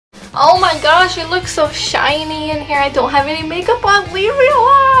Oh my gosh, it looks so shiny in here. I don't have any makeup on. Leave me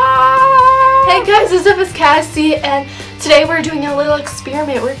alone. Hey guys, this is Cassie, and today we're doing a little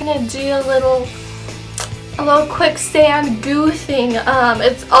experiment. We're gonna do a little quicksand goo thing.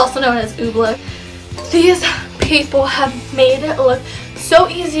 It's also known as oobleck. These people have made it look so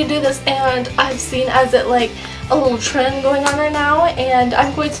easy to do this, and I've seen as it like a little trend going on right now, and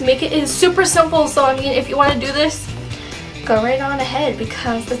I'm going to make it. It is super simple, so I mean, if you want to do this, go right on ahead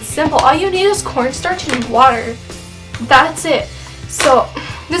because it's simple. All you need is cornstarch and water. That's it. So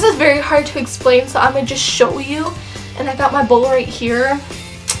this is very hard to explain, so I'm gonna just show you. And I got my bowl right here.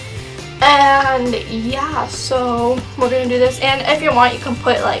 And yeah, so we're gonna do this. And if you want, you can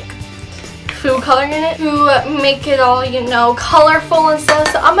put like food coloring in it to make it all, you know, colorful and stuff.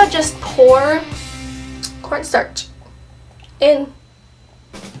 So I'm gonna just pour cornstarch in.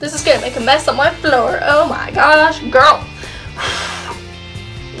 This is gonna make a mess on my floor. Oh my gosh, girl.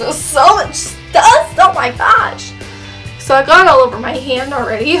 There's so much dust. Oh my gosh. So I got it all over my hand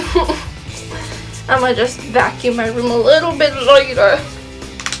already. I'm gonna just vacuum my room a little bit later.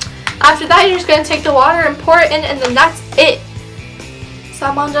 After that, you're just gonna take the water and pour it in, and then that's it. So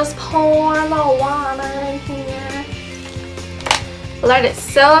I'm gonna just pour my water in here. Let it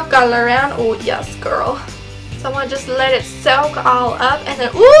soak all around. Oh yes, girl. So I'm gonna just let it soak all up, and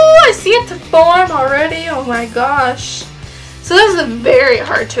then ooh, I see it to form already. Oh my gosh. So this is very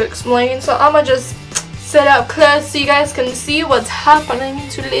hard to explain, so I'm gonna just sit up close so you guys can see what's happening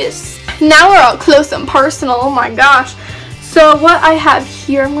to this. Now we're up close and personal. Oh my gosh. So what I have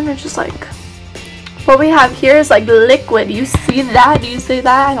here, I'm gonna just like, what we have here is like liquid. You see that? Do you see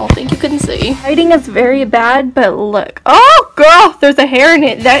that? I don't think you can see. Lighting is very bad, but look. Oh girl, there's a hair in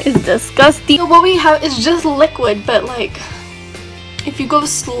it. That is disgusting. So what we have is just liquid, but like, if you go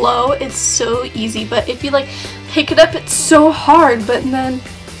slow, it's so easy. But if you like pick it up, it's so hard. But then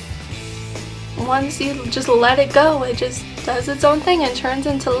once you just let it go, it just does its own thing and turns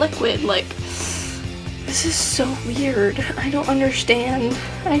into liquid. Like, this is so weird. I don't understand.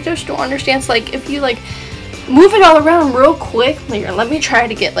 I just don't understand. It's like if you like move it all around real quick. Here, let me try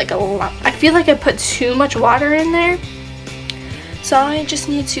to get like a lot. I feel like I put too much water in there, so I just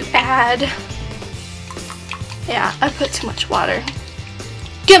need to add. Yeah, I put too much water.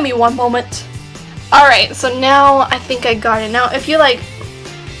 Give me one moment. Alright, so now I think I got it. Now if you like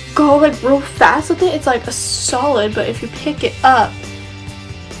go like real fast with it, it's like a solid, but if you pick it up,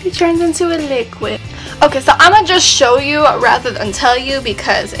 it turns into a liquid. Okay, so I'm gonna just show you rather than tell you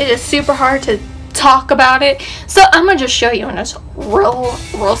because it is super hard to talk about it. So I'm gonna just show you, and it's real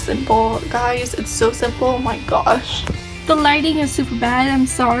simple, guys. It's so simple. Oh my gosh. The lighting is super bad, I'm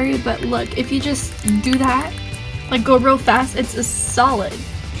sorry, but look, if you just do that, like go real fast, it's a solid.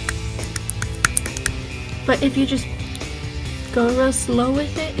 But if you just go real slow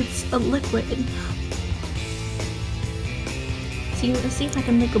with it, it's a liquid. See, let's see if I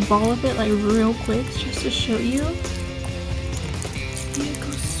can make a ball of it like real quick just to show you. And it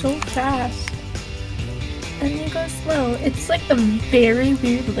goes so fast. And you go slow. It's like a very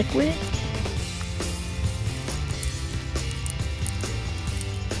weird liquid.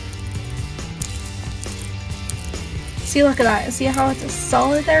 See, look at that. See how it's a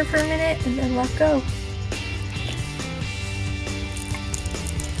solid there for a minute and then let go.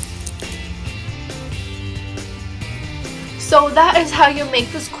 So that is how you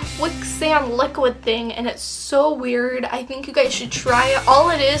make this quicksand liquid thing, and it's so weird. I think you guys should try it. All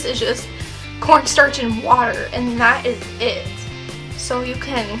it is just cornstarch and water, and that is it. So you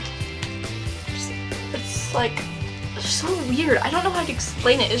can, it's like so weird. I don't know how to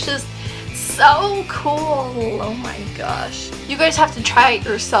explain it. It's just so cool. Oh my gosh. You guys have to try it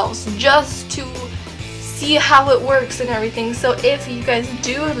yourselves just to see how it works and everything. So if you guys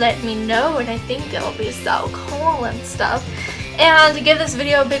do, let me know, and I think it'll be so cool and stuff. And give this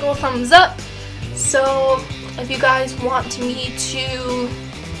video a big ol' thumbs up. So if you guys want me to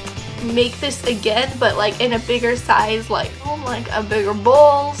make this again, but like in a bigger size, like a bigger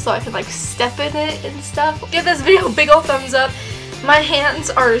bowl, so I can like step in it and stuff, give this video a big ol' thumbs up. My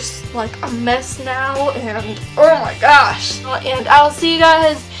hands are like a mess now, and oh my gosh. And I'll see you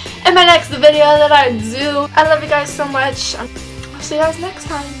guys in my next video that I do. I love you guys so much. I'll see you guys next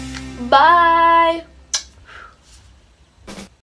time. Bye.